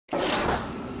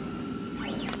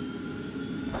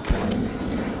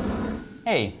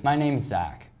Hey, my name's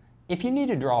Zach. If you need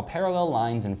to draw parallel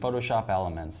lines in Photoshop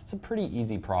Elements, it's a pretty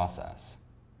easy process.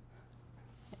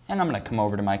 And I'm going to come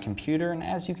over to my computer, and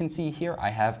as you can see here, I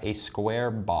have a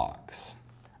square box.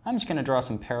 I'm just going to draw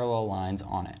some parallel lines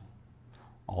on it.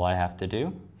 All I have to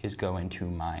do is go into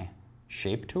my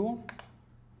Shape tool,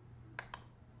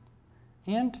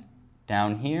 and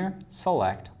down here,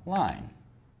 select Line.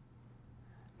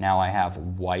 Now I have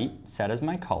white set as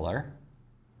my color,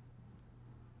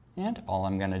 and all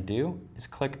I'm going to do is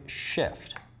click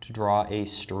Shift to draw a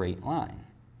straight line.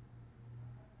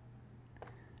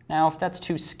 Now if that's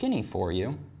too skinny for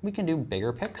you, we can do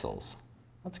bigger pixels.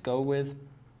 Let's go with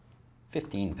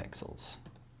 15 pixels.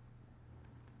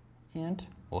 And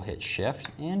we'll hit Shift,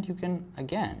 and you can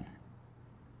again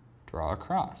draw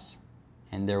across.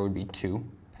 And there would be two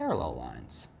parallel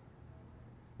lines.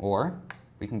 Or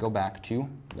we can go back to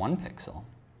 1 pixel.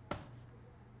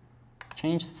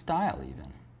 Change the style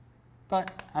even.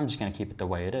 But I'm just going to keep it the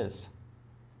way it is.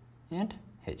 And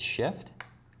hit Shift,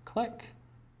 click,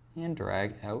 and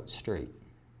drag out straight.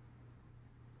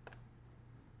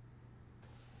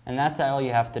 And that's all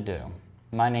you have to do.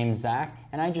 My name's Zach,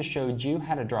 and I just showed you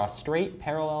how to draw straight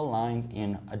parallel lines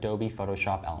in Adobe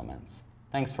Photoshop Elements.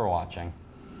 Thanks for watching.